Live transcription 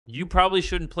You probably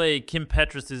shouldn't play Kim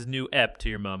Petras' new ep to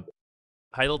your mom.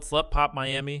 Titled Slut Pop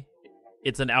Miami,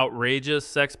 it's an outrageous,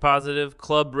 sex-positive,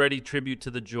 club-ready tribute to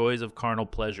the joys of carnal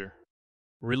pleasure.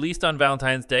 Released on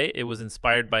Valentine's Day, it was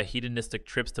inspired by hedonistic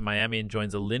trips to Miami and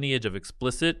joins a lineage of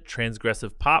explicit,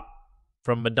 transgressive pop,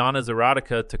 from Madonna's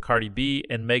Erotica to Cardi B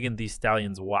and Megan Thee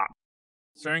Stallion's WAP.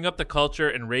 Stirring up the culture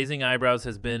and raising eyebrows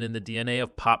has been in the DNA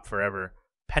of pop forever,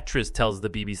 Petras tells the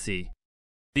BBC.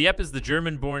 The ep is the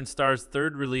German-born star's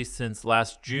third release since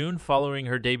last June, following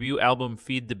her debut album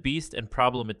Feed the Beast and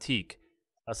Problematique,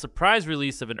 a surprise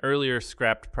release of an earlier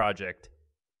scrapped project.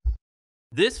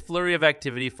 This flurry of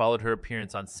activity followed her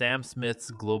appearance on Sam Smith's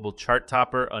global chart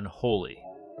topper Unholy,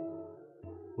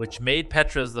 which made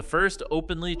Petras the first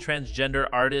openly transgender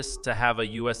artist to have a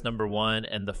US #1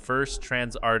 and the first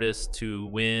trans artist to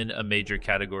win a major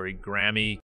category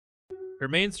Grammy. Her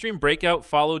mainstream breakout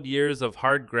followed years of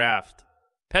hard graft.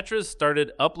 Petras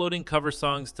started uploading cover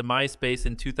songs to MySpace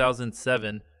in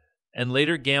 2007 and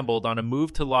later gambled on a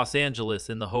move to Los Angeles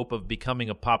in the hope of becoming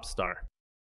a pop star.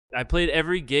 I played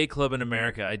every gay club in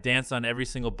America, I danced on every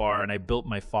single bar, and I built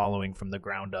my following from the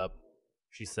ground up,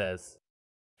 she says.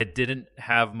 I didn't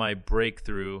have my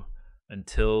breakthrough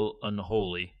until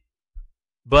Unholy.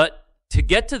 But to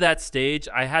get to that stage,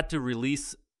 I had to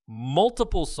release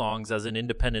multiple songs as an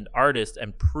independent artist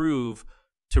and prove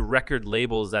to record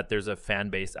labels that there's a fan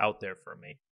base out there for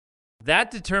me. That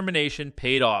determination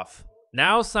paid off.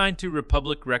 Now signed to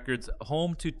Republic Records,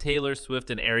 home to Taylor Swift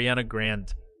and Ariana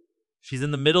Grande. She's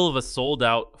in the middle of a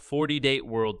sold-out 40-date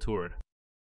world tour.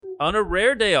 On a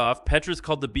rare day off, Petras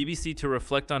called the BBC to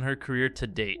reflect on her career to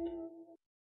date.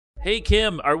 Hey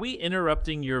Kim, are we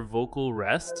interrupting your vocal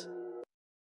rest?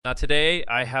 Now today,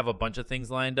 I have a bunch of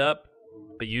things lined up,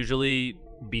 but usually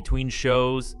between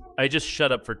shows, I just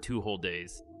shut up for 2 whole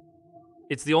days.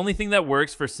 It's the only thing that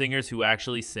works for singers who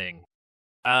actually sing.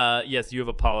 Yes, you have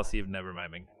a policy of never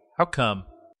miming. How come?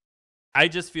 I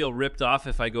just feel ripped off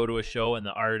if I go to a show and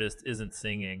the artist isn't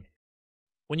singing.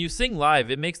 When you sing live,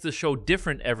 it makes the show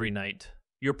different every night.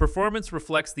 Your performance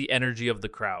reflects the energy of the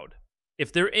crowd.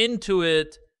 If they're into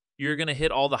it, you're going to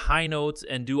hit all the high notes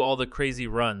and do all the crazy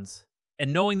runs.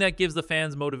 And knowing that gives the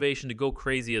fans motivation to go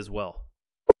crazy as well.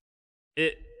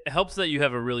 It helps that you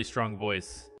have a really strong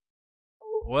voice.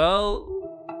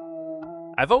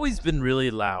 Well, I've always been really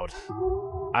loud.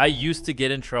 I used to get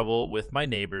in trouble with my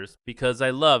neighbors because I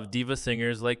love diva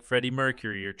singers like Freddie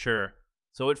Mercury or Cher,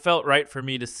 so it felt right for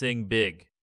me to sing big.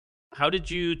 How did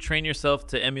you train yourself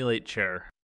to emulate Cher?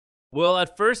 Well,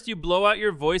 at first you blow out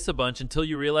your voice a bunch until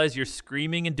you realize you're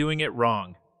screaming and doing it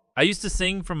wrong. I used to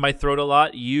sing from my throat a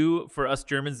lot. For us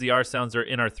Germans, the R sounds are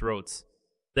in our throats.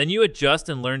 Then you adjust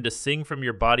and learn to sing from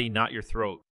your body, not your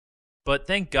throat. But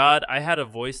thank God I had a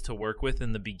voice to work with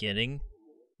in the beginning.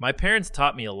 My parents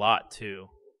taught me a lot too.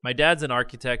 My dad's an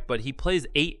architect, but he plays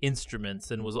 8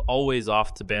 instruments and was always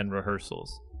off to band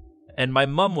rehearsals. And my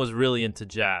mom was really into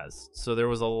jazz, so there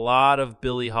was a lot of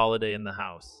Billie Holiday in the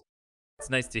house. It's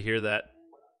nice to hear that.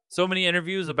 So many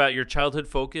interviews about your childhood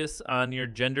focus on your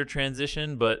gender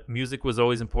transition, but music was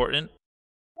always important.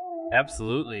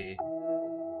 Absolutely.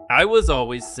 I was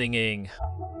always singing.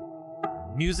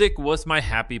 Music was my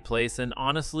happy place and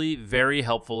honestly very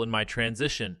helpful in my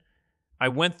transition. I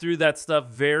went through that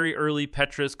stuff very early.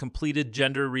 Petras completed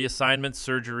gender reassignment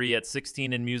surgery at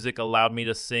 16 and music allowed me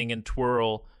to sing and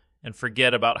twirl and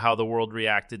forget about how the world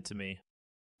reacted to me.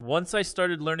 Once I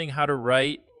started learning how to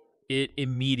write, it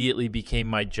immediately became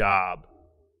my job.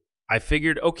 I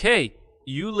figured, okay,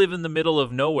 you live in the middle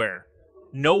of nowhere.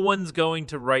 No one's going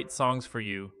to write songs for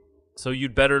you, so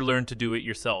you'd better learn to do it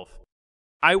yourself.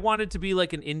 I wanted to be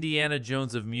like an Indiana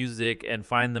Jones of music and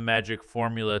find the magic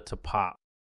formula to pop.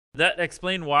 That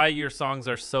explains why your songs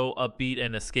are so upbeat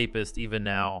and escapist even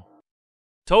now.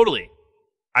 Totally.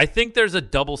 I think there's a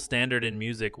double standard in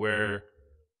music where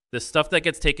the stuff that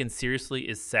gets taken seriously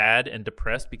is sad and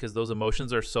depressed because those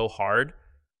emotions are so hard.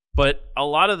 But a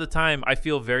lot of the time I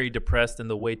feel very depressed and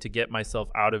the way to get myself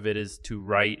out of it is to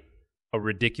write a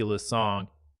ridiculous song.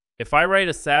 If I write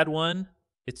a sad one,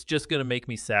 it's just going to make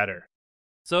me sadder.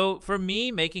 So for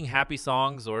me, making happy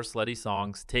songs or slutty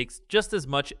songs takes just as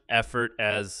much effort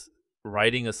as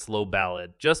writing a slow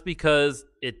ballad, just because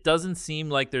it doesn't seem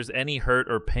like there's any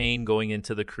hurt or pain going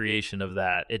into the creation of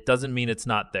that. It doesn't mean it's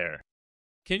not there.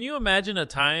 Can you imagine a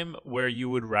time where you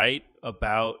would write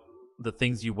about the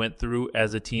things you went through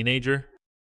as a teenager?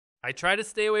 I try to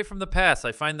stay away from the past.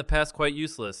 I find the past quite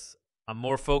useless. I'm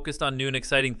more focused on new and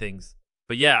exciting things.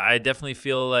 But yeah, I definitely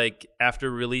feel like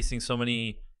after releasing so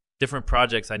many different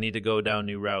projects, I need to go down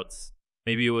new routes.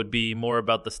 Maybe it would be more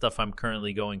about the stuff I'm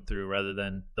currently going through rather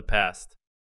than the past.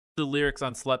 The lyrics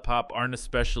on Slut Pop aren't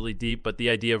especially deep, but the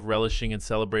idea of relishing and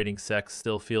celebrating sex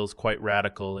still feels quite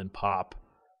radical in pop.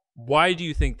 Why do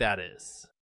you think that is?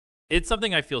 It's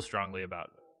something I feel strongly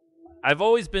about. I've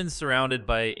always been surrounded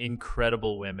by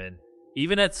incredible women.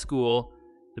 Even at school,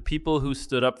 the people who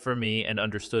stood up for me and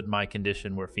understood my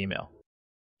condition were female.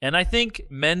 And I think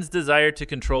men's desire to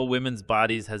control women's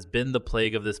bodies has been the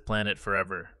plague of this planet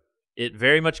forever. It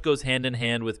very much goes hand in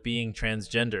hand with being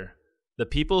transgender. The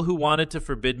people who wanted to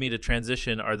forbid me to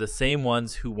transition are the same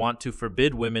ones who want to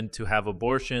forbid women to have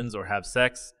abortions or have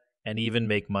sex and even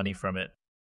make money from it.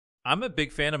 I'm a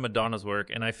big fan of Madonna's work,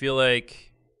 and I feel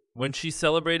like when she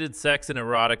celebrated sex in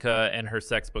Erotica and her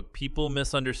sex book, people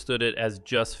misunderstood it as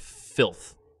just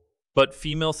filth. But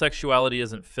female sexuality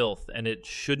isn't filth, and it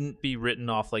shouldn't be written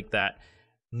off like that.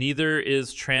 Neither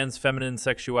is trans feminine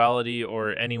sexuality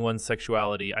or anyone's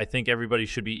sexuality. I think everybody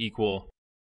should be equal.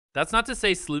 That's not to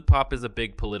say Slut Pop is a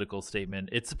big political statement.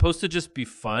 It's supposed to just be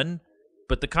fun,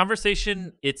 but the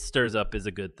conversation it stirs up is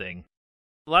a good thing.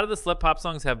 A lot of the Slut Pop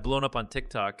songs have blown up on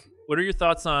TikTok. What are your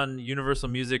thoughts on Universal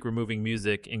Music removing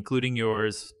music, including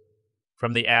yours,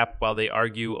 from the app while they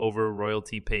argue over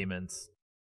royalty payments?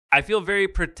 I feel very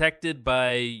protected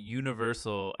by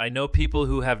Universal. I know people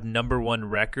who have #1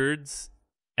 records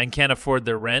and can't afford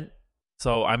their rent,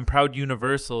 so I'm proud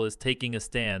Universal is taking a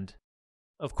stand.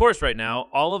 Of course, right now,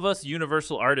 all of us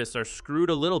Universal artists are screwed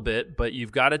a little bit, but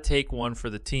you've got to take one for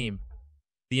the team.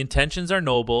 The intentions are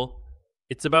noble.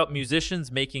 It's about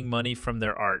musicians making money from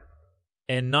their art.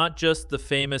 And not just the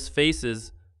famous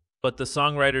faces, but the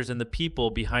songwriters and the people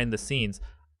behind the scenes.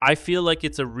 I feel like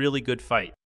it's a really good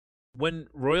fight. When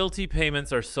royalty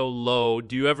payments are so low,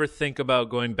 do you ever think about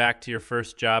going back to your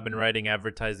first job and writing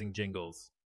advertising jingles?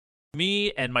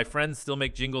 Me and my friends still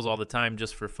make jingles all the time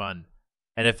just for fun.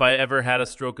 And if I ever had a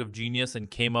stroke of genius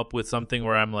and came up with something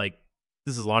where I'm like,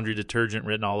 this is laundry detergent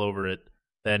written all over it,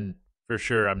 then for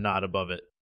sure I'm not above it.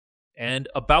 And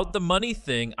about the money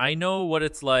thing, I know what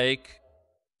it's like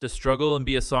to struggle and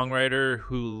be a songwriter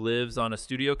who lives on a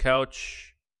studio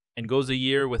couch and goes a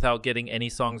year without getting any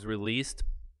songs released.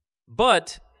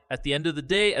 But at the end of the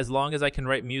day, as long as I can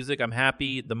write music, I'm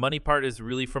happy. The money part is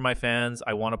really for my fans.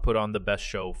 I want to put on the best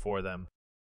show for them.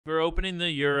 We're opening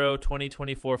the Euro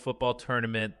 2024 football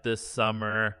tournament this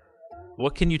summer.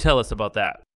 What can you tell us about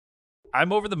that?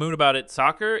 I'm over the moon about it.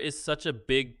 Soccer is such a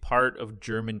big part of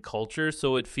German culture,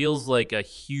 so it feels like a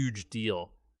huge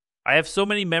deal. I have so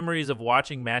many memories of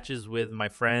watching matches with my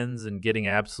friends and getting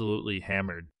absolutely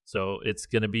hammered, so it's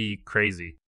going to be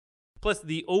crazy. Plus,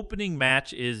 the opening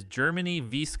match is Germany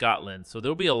v. Scotland, so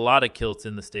there'll be a lot of kilts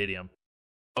in the stadium.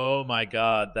 Oh my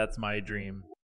god, that's my dream.